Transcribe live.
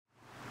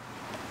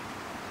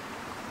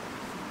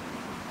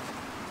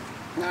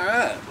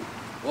Alright,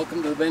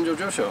 welcome to the Banjo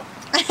Joe Show.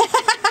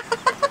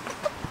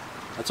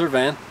 That's our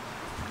van,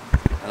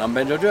 and I'm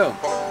Banjo Joe.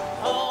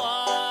 Oh,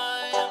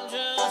 I am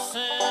just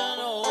an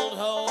old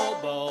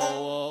hobo.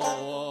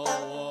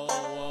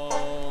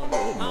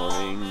 Good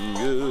morning,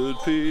 good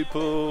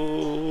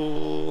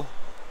people.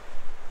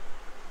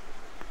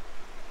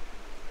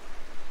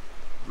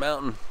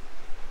 Mountain.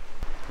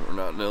 We're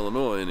not in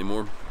Illinois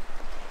anymore.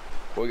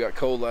 Boy, got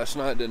cold last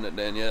night, didn't it,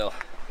 Danielle?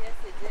 Yes,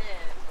 it did.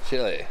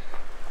 Chilly.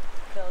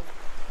 Feels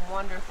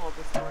wonderful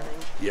this morning.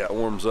 Yeah, it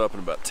warms up in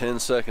about 10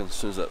 seconds as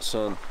soon as that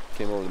sun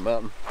came over the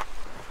mountain.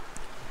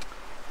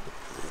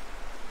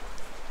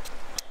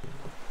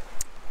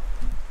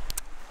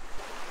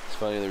 It's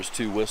funny, there's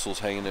two whistles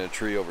hanging in a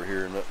tree over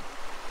here, and that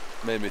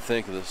made me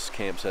think of this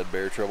camp's had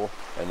bear trouble.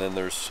 And then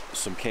there's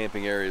some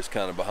camping areas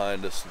kind of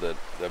behind us that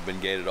have been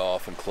gated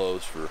off and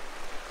closed for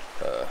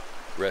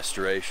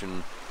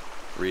restoration,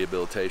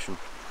 rehabilitation,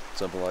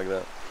 something like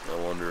that. I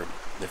wonder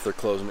if they're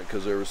closing it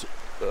because there was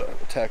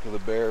attack of the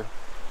bear.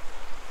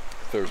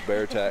 If there was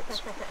bear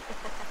attacks.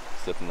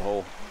 Stepped in the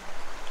hole.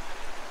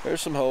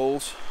 There's some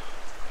holes.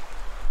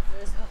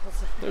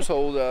 There's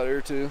holes out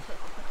here too.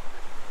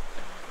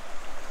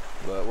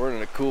 But we're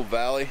in a cool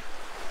valley.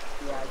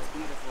 Yeah, it's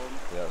beautiful.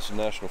 Yeah, it's a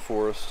national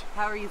forest.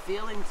 How are you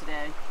feeling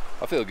today?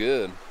 I feel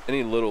good.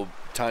 Any little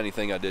tiny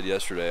thing I did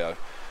yesterday, I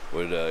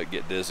would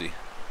get dizzy.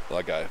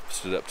 Like I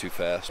stood up too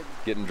fast.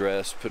 Getting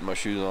dressed, putting my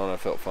shoes on, I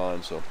felt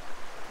fine, so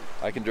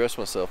I can dress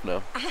myself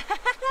now.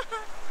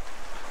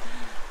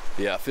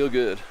 Yeah, I feel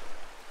good.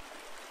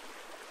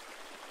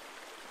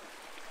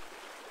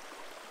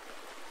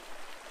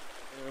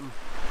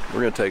 We're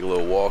gonna take a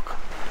little walk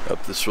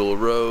up this little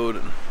road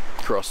and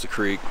across the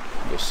creek.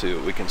 Go see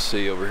what we can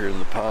see over here in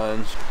the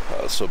pines.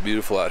 It's so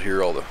beautiful out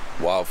here. All the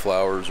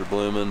wildflowers are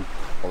blooming.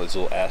 All these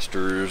little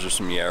asters, there's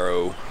some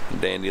yarrow and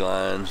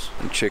dandelions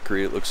and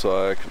chicory, it looks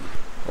like. And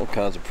all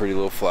kinds of pretty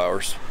little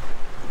flowers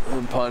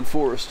in pine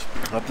forest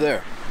up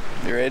there.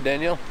 You ready,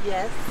 Danielle?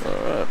 Yes. All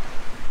right.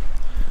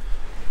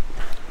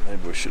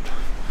 Maybe we should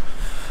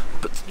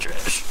put the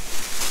trash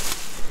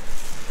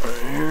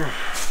right here.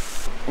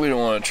 We don't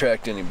want to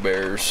attract any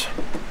bears.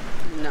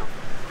 No.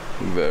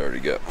 We've already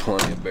got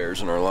plenty of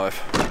bears in our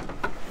life.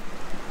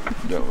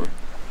 Don't we?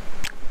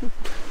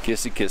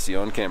 Kissy kissy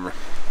on camera.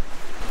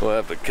 We'll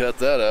have to cut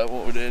that out,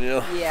 won't we,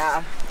 Danielle?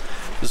 Yeah.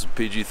 This is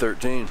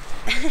PG-13.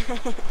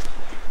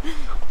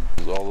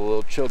 All the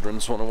little children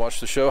just want to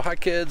watch the show. Hi,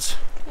 kids.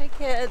 Hey,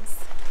 kids.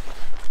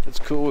 It's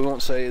cool. We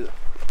won't say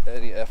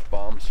any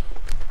F-bombs.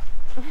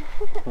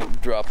 We'll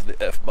drop the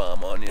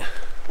F-bomb on you.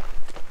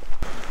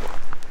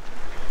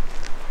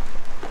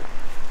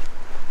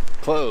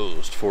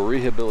 Closed for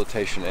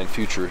rehabilitation and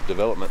future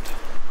development.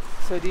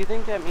 So do you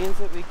think that means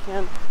that we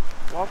can't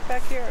walk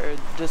back here, or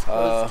just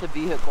closed to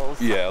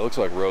vehicles? Yeah, it looks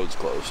like road's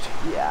closed.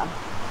 Yeah.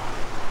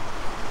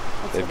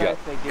 That's They've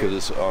what got, because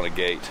it's on a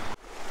gate.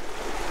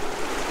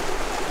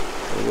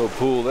 A little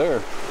pool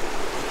there.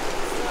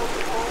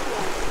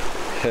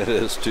 It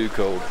is too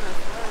cold.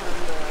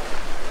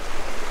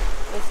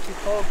 It's too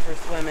cold for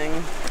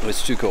swimming.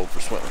 It's too cold for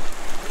swimming.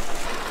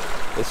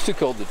 It's too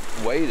cold to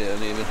wade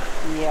in even.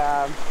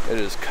 Yeah. It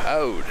is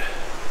cold.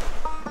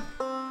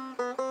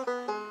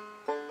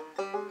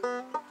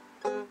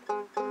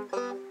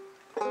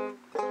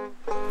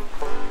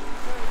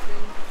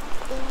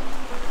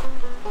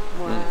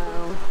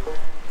 Wow.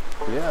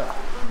 Yeah,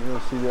 you'll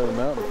see the other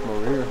mountain from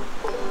over here.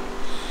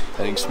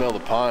 And you can smell the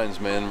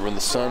pines, man, when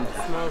the sun... It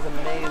smells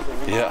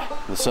amazing. Yeah,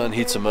 the sun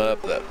heats them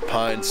up, that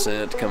pine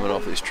scent coming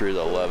off these trees,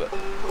 I love it.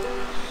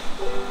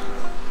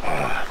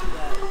 Yeah, it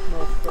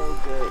smells so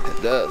good.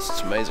 It does,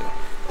 it's amazing.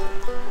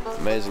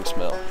 Amazing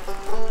smell.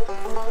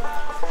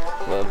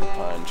 Love the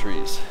pine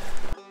trees.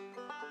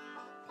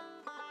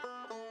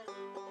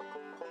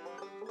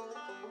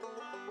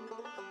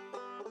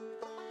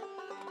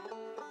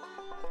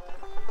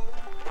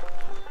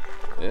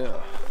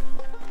 Yeah,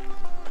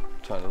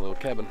 tiny little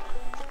cabin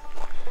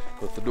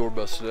with the door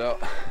busted out.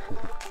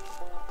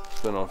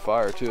 It's been on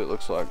fire too, it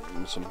looks like,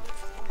 and some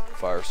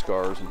fire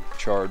scars and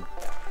charred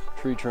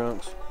tree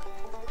trunks.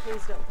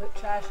 Please don't put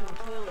trash in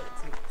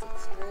toilets. It's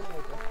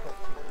extremely difficult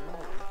to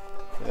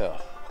remove. Yeah.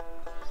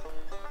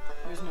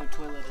 There's no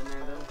toilet in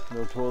there though.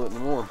 No toilet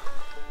anymore.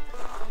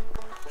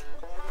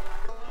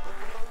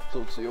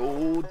 So it's the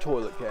old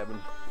toilet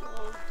cabin.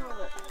 Old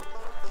toilet.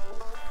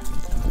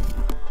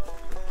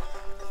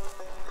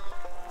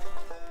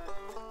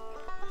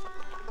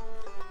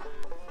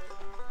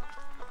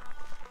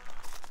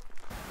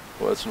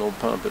 Well, that's an old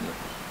pump, isn't it?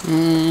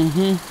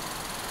 Mm-hmm.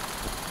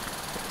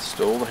 It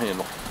stole the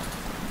handle.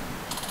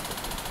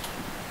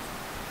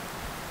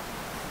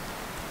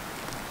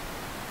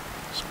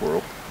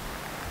 Squirrel.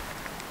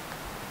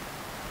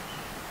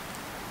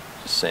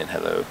 Just saying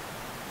hello.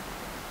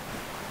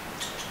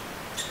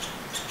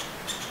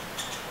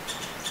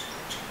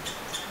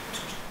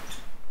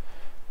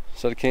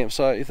 Is that a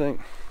campsite, you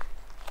think?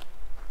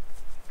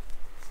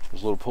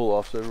 There's little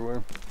pull-offs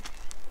everywhere.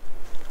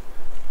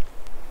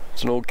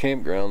 It's an old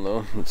campground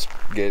though, it's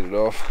gated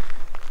off.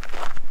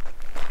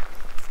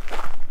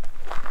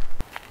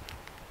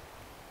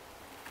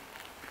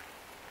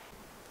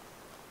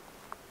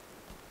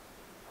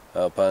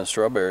 Alpine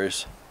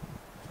strawberries.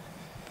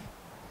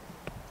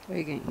 Are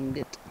you gonna eat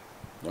it?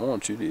 I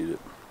want you to eat it.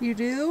 You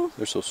do?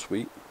 They're so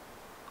sweet.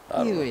 I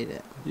don't You know. eat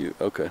it. You,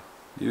 okay.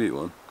 You eat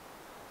one.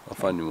 I'll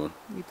find you one.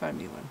 You find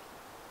me one.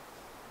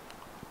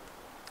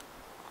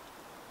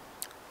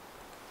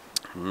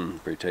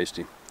 Pretty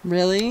tasty.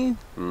 Really?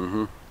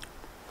 Mm-hmm.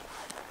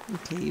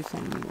 Okay, you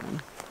find me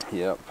one.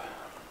 Yep.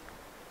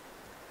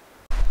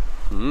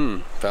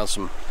 Found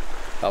some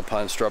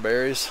Alpine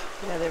strawberries.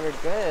 Yeah, they were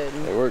good.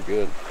 They were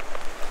good.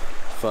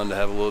 Fun to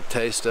have a little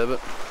taste of it.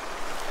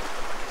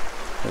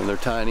 And they're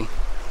tiny.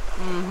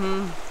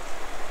 Mm-hmm.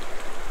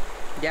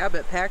 Yeah,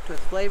 but packed with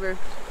flavor.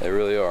 They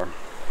really are.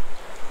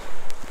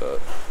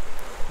 But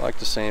I like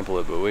to sample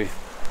it, but we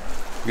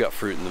got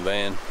fruit in the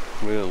van.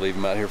 We're gonna leave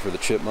them out here for the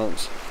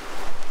chipmunks.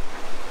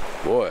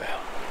 Boy,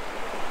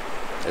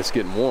 it's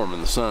getting warm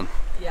in the sun.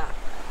 Yeah.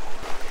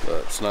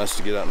 But it's nice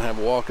to get out and have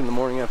a walk in the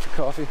morning after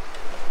coffee.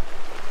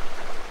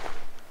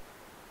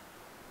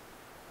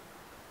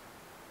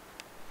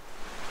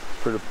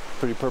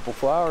 Pretty purple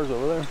flowers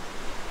over there.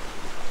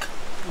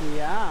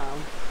 Yeah.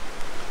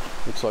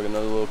 Looks like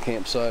another little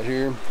campsite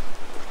here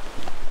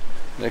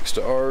next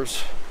to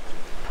ours.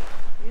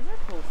 These are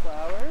cool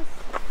flowers.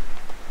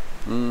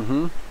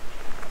 Mm-hmm.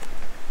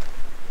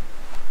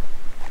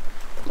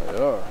 They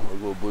are, those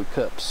little blue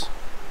cups.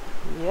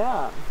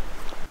 Yeah.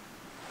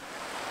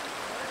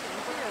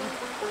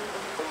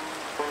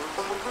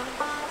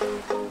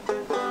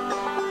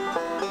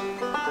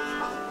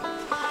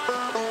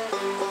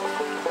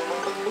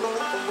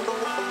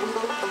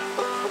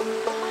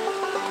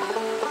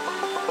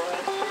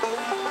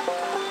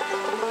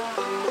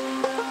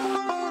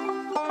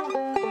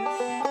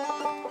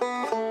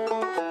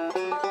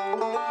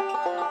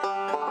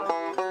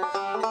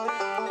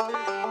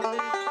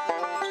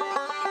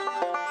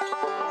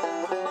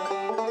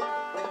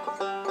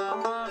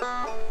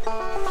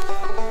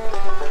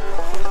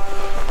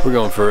 We're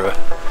going for an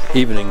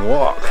evening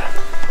walk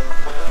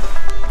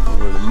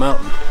over the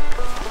mountain.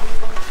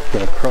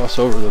 Gonna cross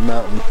over the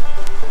mountain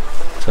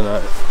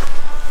tonight.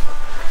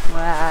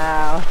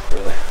 Wow.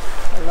 Really?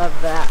 I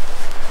love that.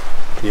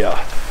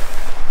 Yeah.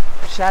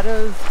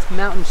 Shadows,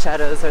 mountain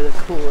shadows are the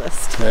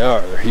coolest. They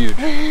are, they're huge.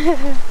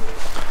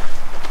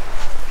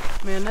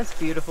 Man, that's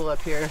beautiful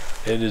up here.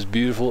 It is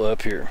beautiful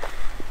up here.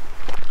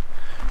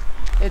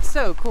 It's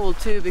so cool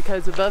too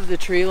because above the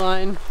tree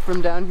line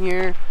from down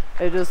here,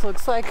 it just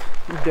looks like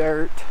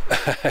dirt.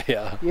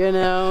 Yeah. You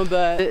know,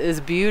 but it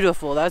is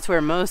beautiful. That's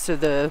where most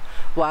of the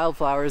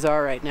wildflowers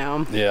are right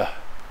now. Yeah.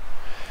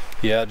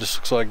 Yeah, it just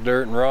looks like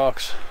dirt and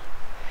rocks.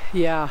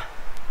 Yeah.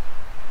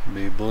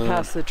 Be blooming.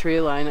 Past the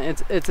tree line.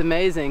 It's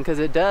amazing because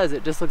it does.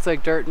 It just looks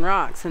like dirt and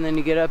rocks, and then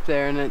you get up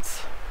there and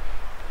it's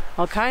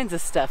all kinds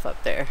of stuff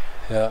up there.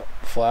 Yeah,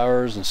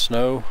 flowers and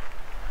snow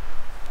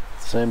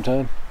at the same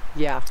time.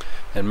 Yeah.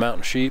 And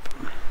mountain sheep.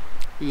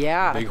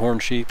 Yeah. Bighorn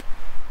sheep.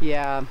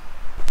 Yeah.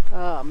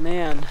 Oh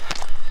man.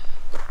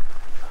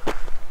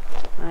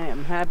 I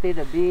am happy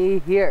to be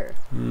here.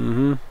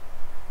 Mm-hmm.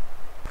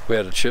 We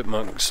had a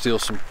chipmunk steal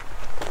some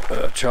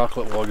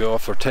chocolate while go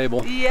off our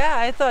table. Yeah,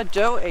 I thought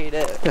Joe ate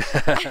it.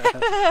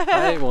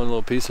 I ate one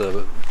little piece of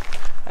it.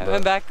 I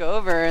went back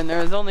over and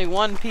there was only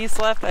one piece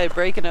left. I had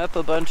broken up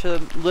a bunch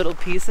of little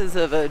pieces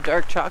of a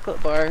dark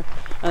chocolate bar,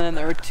 and then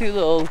there were two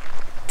little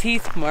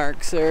teeth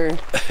marks or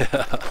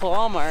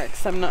claw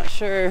marks. I'm not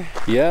sure.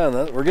 Yeah,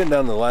 and we're getting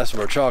down to the last of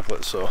our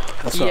chocolate, so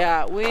that's not...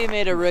 Yeah, we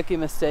made a rookie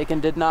mistake and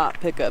did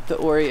not pick up the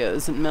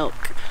Oreos and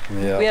milk.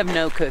 Yeah. We have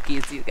no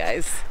cookies, you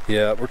guys.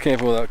 Yeah, we're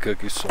camping without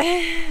cookies, so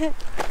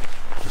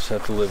just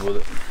have to live with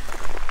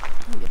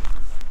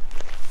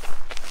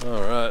it.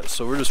 All right,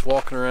 so we're just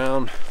walking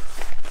around,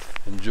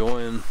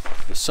 enjoying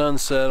the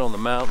sunset on the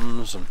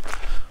mountains, and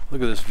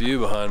look at this view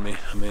behind me.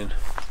 I mean,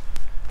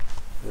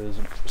 it is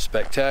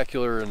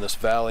spectacular in this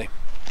valley.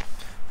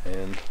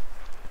 And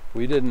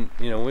we didn't,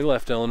 you know, when we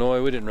left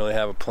Illinois, we didn't really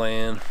have a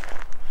plan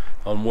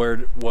on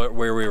where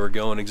we were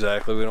going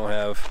exactly. We don't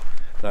have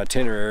an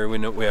itinerary. We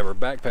know we have our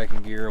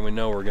backpacking gear, and we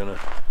know we're gonna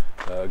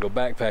go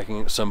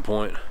backpacking at some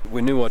point.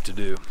 We knew what to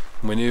do.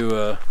 We knew,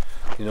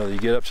 you know, you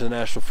get up to the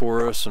national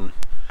forest and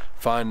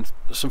find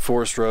some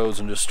forest roads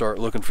and just start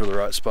looking for the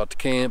right spot to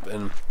camp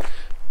and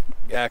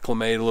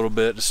acclimate a little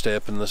bit to stay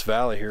up in this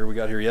valley here. We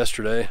got here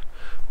yesterday.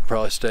 We'll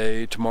probably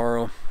stay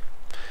tomorrow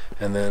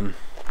and then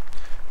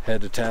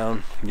head to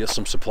town and get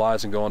some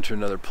supplies and go on to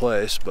another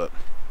place. But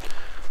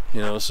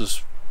you know, this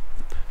is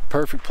a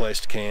perfect place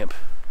to camp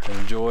and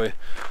enjoy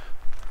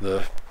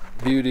the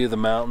beauty of the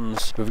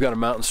mountains. We've got a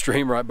mountain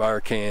stream right by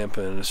our camp,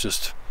 and it's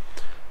just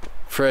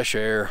fresh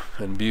air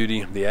and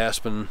beauty. The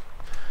aspen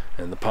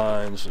and the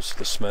pines, it's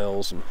the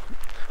smells and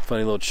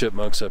funny little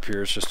chipmunks up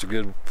here. It's just a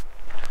good,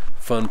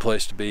 fun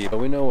place to be. But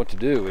we know what to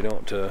do. We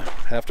don't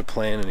have to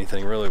plan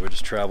anything really. We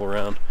just travel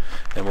around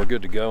and we're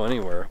good to go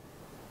anywhere.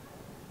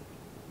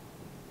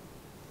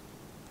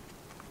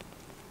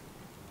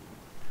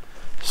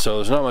 So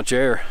there's not much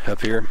air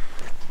up here.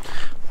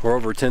 We're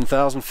over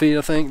 10,000 feet,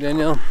 I think,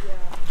 Danielle?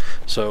 Yeah.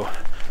 So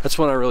that's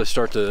when I really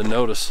start to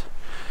notice.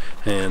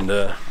 And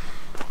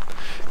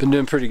been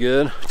doing pretty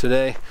good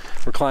today.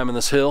 we're climbing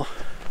this hill,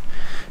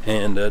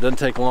 and it doesn't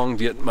take long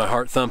to get my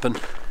heart thumping.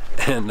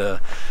 And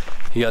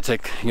you gotta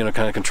take, kind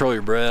of control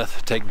your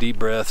breath, take deep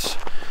breaths,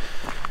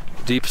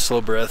 deep,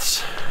 slow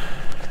breaths.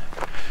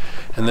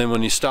 And then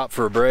when you stop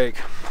for a break,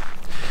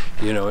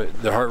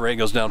 the heart rate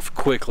goes down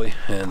quickly,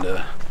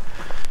 and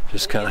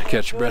just kind of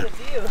catch your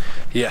breath.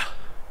 Yeah.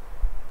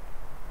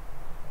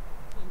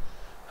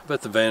 I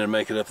bet the van would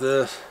make it up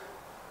this.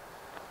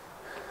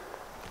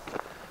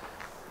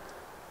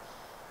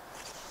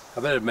 I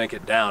bet it'd make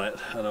it down it.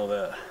 I know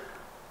that.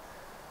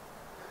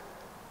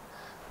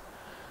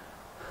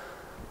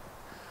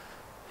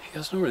 You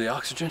guys know where the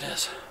oxygen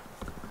is?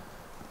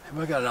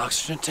 Anybody got an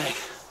oxygen tank?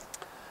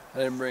 I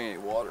didn't bring any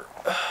water.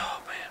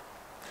 Oh man.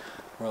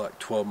 We're like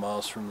 12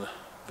 miles from the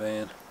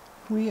van.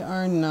 We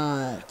are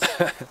not.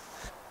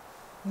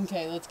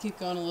 Okay, let's keep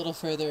going a little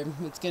further.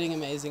 It's getting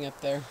amazing up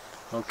there.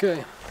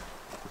 Okay.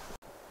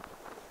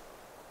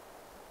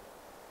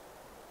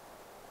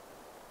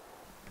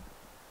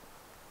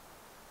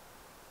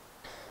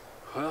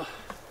 Well,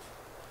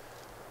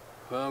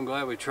 I'm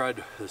glad we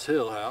tried this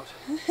hill out.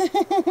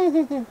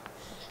 And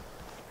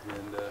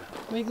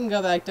we can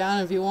go back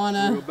down if you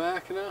wanna. Go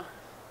back now?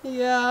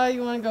 Yeah,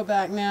 you wanna go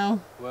back now?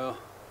 Well,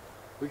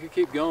 we could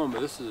keep going,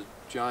 but this is a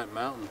giant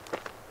mountain.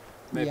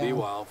 It may be a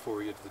while before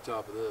we get to the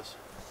top of this.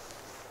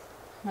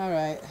 All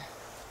right.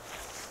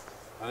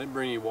 I didn't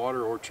bring any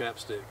water or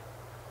chapstick.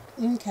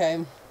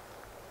 Okay.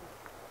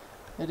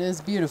 It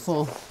is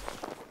beautiful.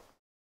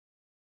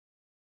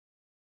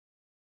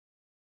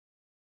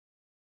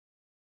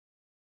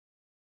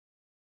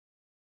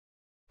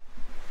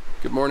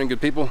 Good morning, good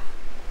people.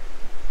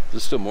 Is it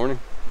still morning?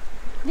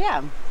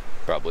 Yeah.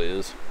 Probably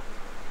is.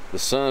 The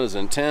sun is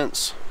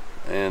intense,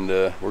 and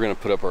we're gonna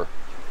put up our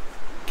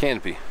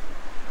canopy.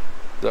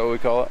 Is that what we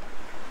call it?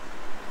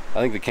 I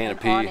think the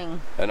canopy,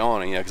 an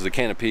awning, yeah, because the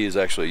canopy is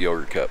actually a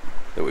yogurt cup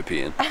that we pee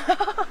in.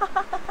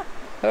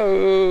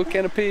 Oh,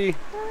 canopy!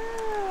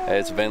 Hey,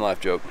 it's a van life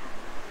joke.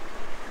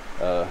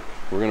 We're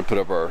gonna put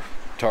up our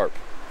tarp.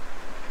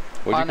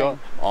 What'd you call it?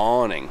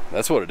 Awning.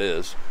 That's what it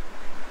is.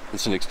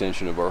 It's an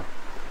extension of our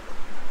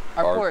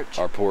porch.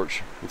 Our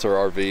porch. It's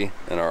our RV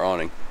and our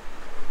awning.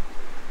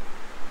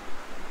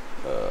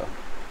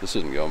 This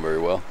isn't going very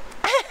well.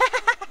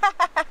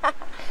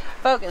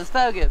 Focus,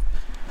 focus.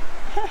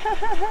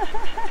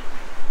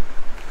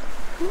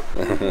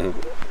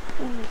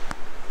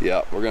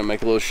 Yeah, we're gonna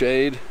make a little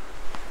shade,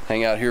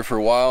 hang out here for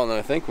a while, and then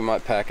I think we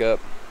might pack up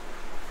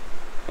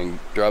and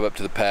drive up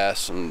to the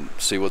pass and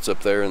see what's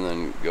up there, and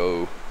then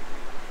go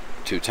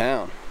to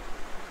town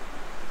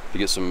to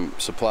get some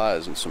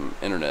supplies and some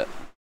internet.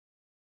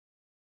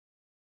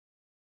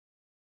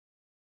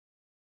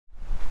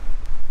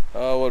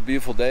 Oh, what a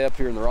beautiful day up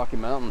here in the Rocky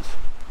Mountains.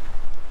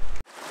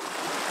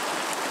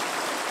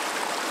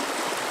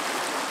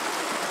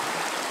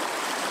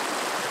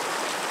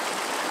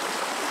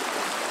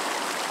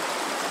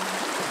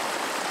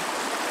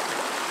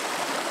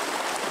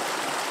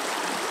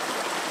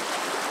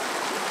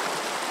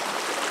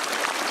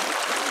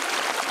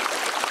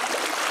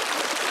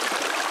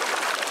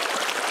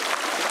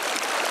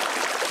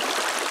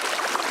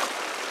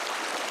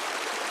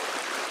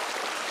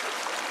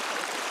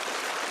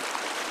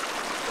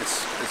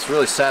 It's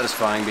really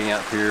satisfying being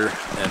out here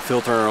and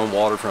filtering our own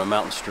water from a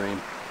mountain stream,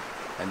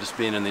 and just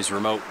being in these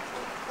remote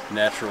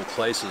natural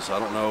places. I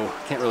don't know,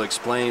 can't really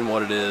explain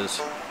what it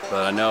is,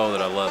 but I know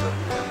that I love it,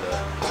 and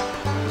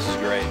this is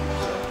great.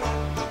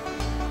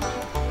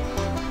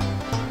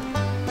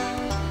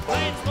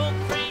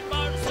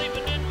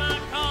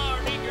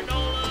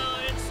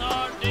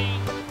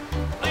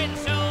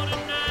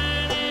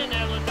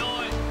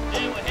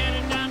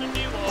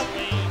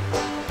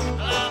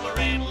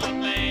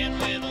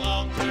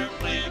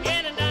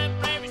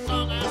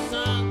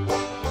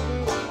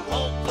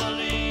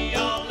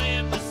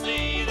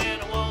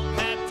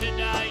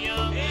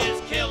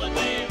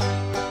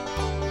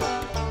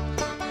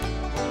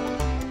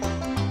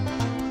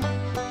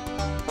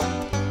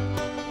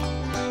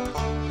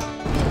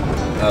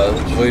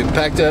 We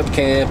packed up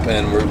camp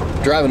and we're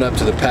driving up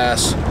to the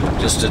pass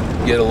just to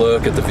get a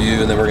look at the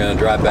view, and then we're going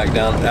to drive back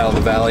down out of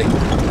the valley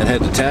and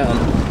head to town.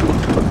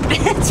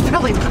 It's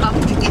really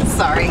bumpy.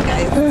 Sorry,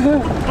 guys.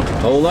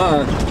 Hold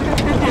on.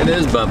 It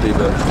is bumpy,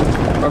 but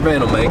our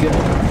van will make it.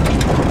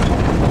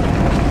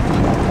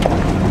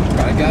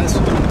 Right, guys?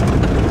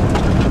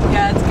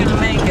 Yeah, it's going to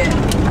make it.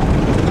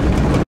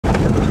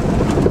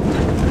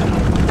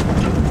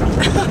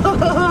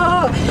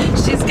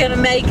 She's gonna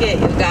make it,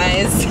 you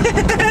guys.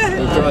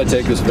 We'll probably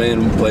take this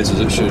van places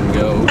it shouldn't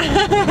go.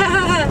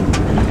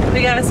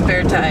 We got a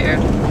spare tire.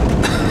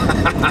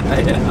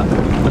 Yeah.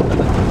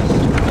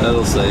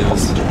 That'll save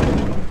us.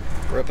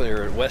 We're up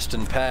there at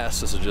Weston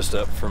Pass. This is just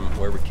up from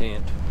where we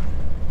camped.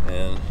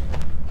 And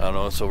I don't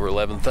know, it's over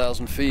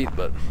 11,000 feet,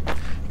 but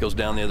it goes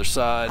down the other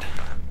side.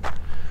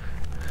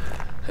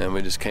 And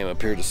we just came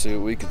up here to see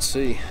what we could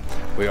see.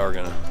 We are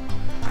gonna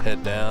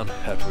head down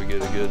after we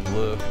get a good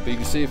look. But you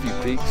can see a few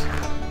peaks.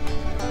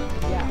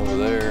 Yeah. Over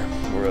there,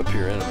 we're up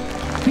here in them.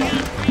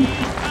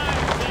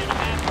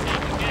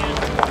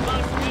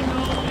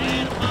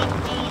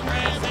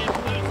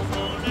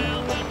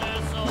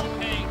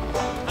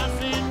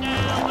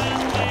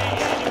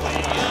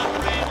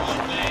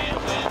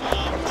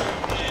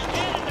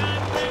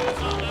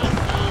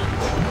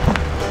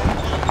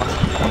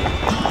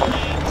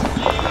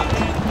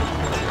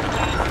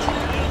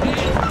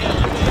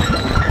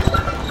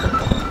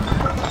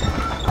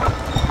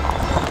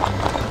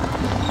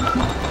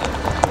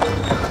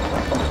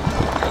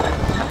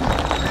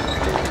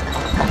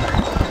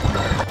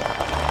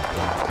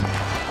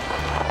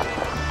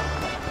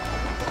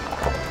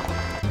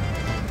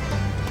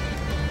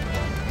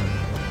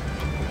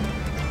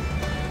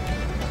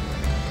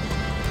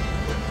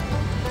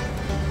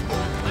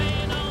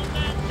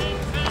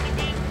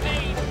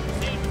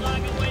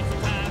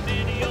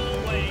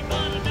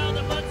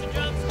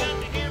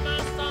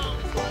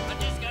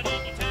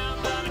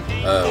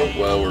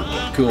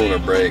 cooling our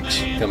brakes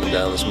coming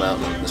down this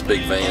mountain. This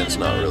big van's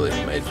not really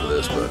made for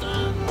this, but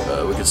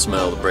we could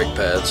smell the brake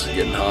pads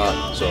getting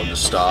hot, so I'm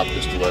just stopped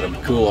just to let them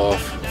cool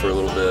off for a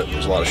little bit.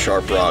 There's a lot of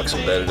sharp rocks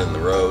embedded in the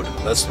road.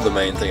 That's the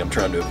main thing I'm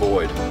trying to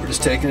avoid. We're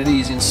just taking it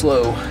easy and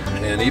slow,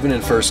 and even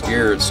in first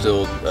gear it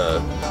still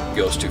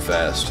goes too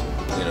fast.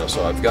 You know,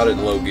 so I've got it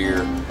in low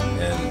gear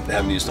and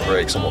having to use the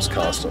brakes almost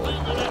constantly.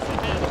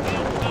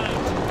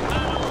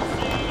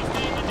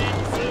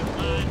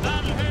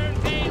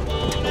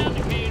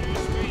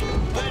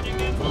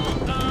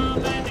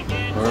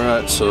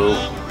 Alright, so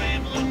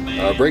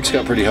brakes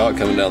got pretty hot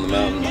coming down the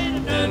mountain,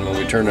 and when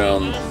we turned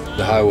down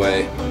the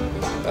highway,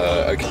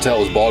 I could tell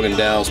it was bogging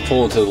down. I was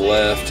pulling to the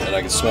left, and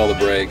I could smell the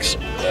brakes.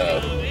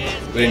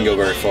 We didn't go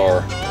very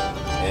far,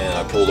 and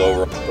I pulled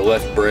over. The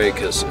left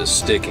brake is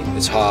sticking.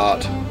 It's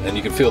hot, and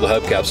you can feel the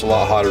hubcaps a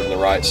lot hotter than the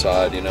right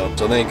side. You know,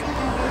 so I think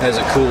as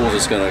it cools,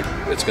 it's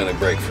gonna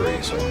break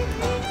free.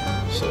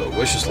 So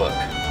wish us luck.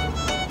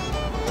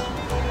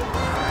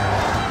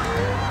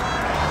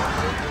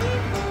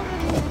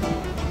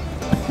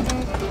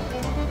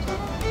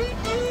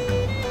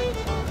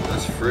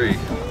 Free.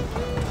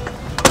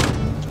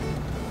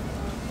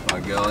 By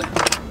golly,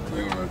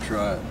 we're gonna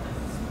try it.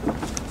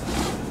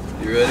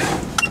 You ready?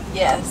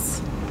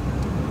 Yes.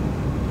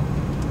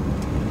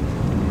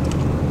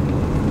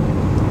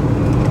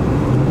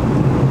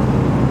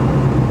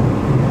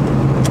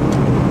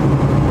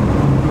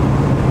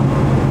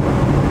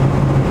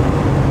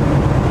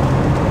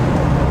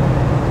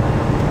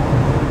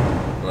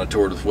 When I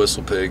toured with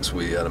Whistle Pigs,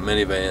 we had a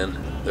minivan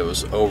that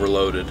was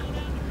overloaded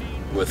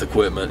with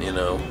equipment, you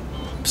know,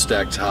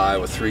 stacked high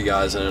with 3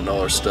 guys in it and all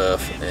our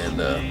stuff,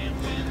 and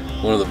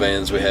one of the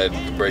vans we had,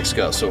 the brakes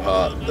got so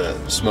hot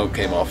that smoke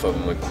came off of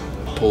them. We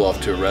pulled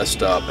off to a rest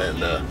stop,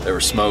 and they were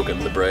smoking,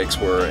 the brakes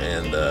were,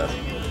 and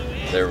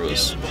there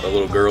was a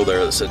little girl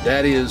there that said,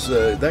 "Daddy, is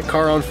that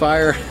car on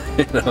fire?"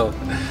 You know,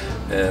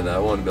 and I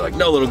wanted to be like,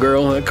 "No, little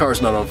girl, that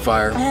car's not on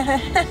fire."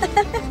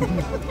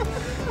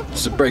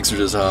 The brakes are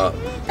just hot.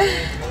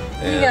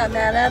 You got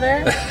mad at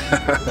her?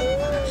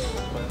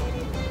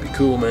 Be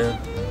cool, man.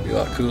 Be a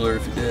lot cooler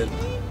if you did.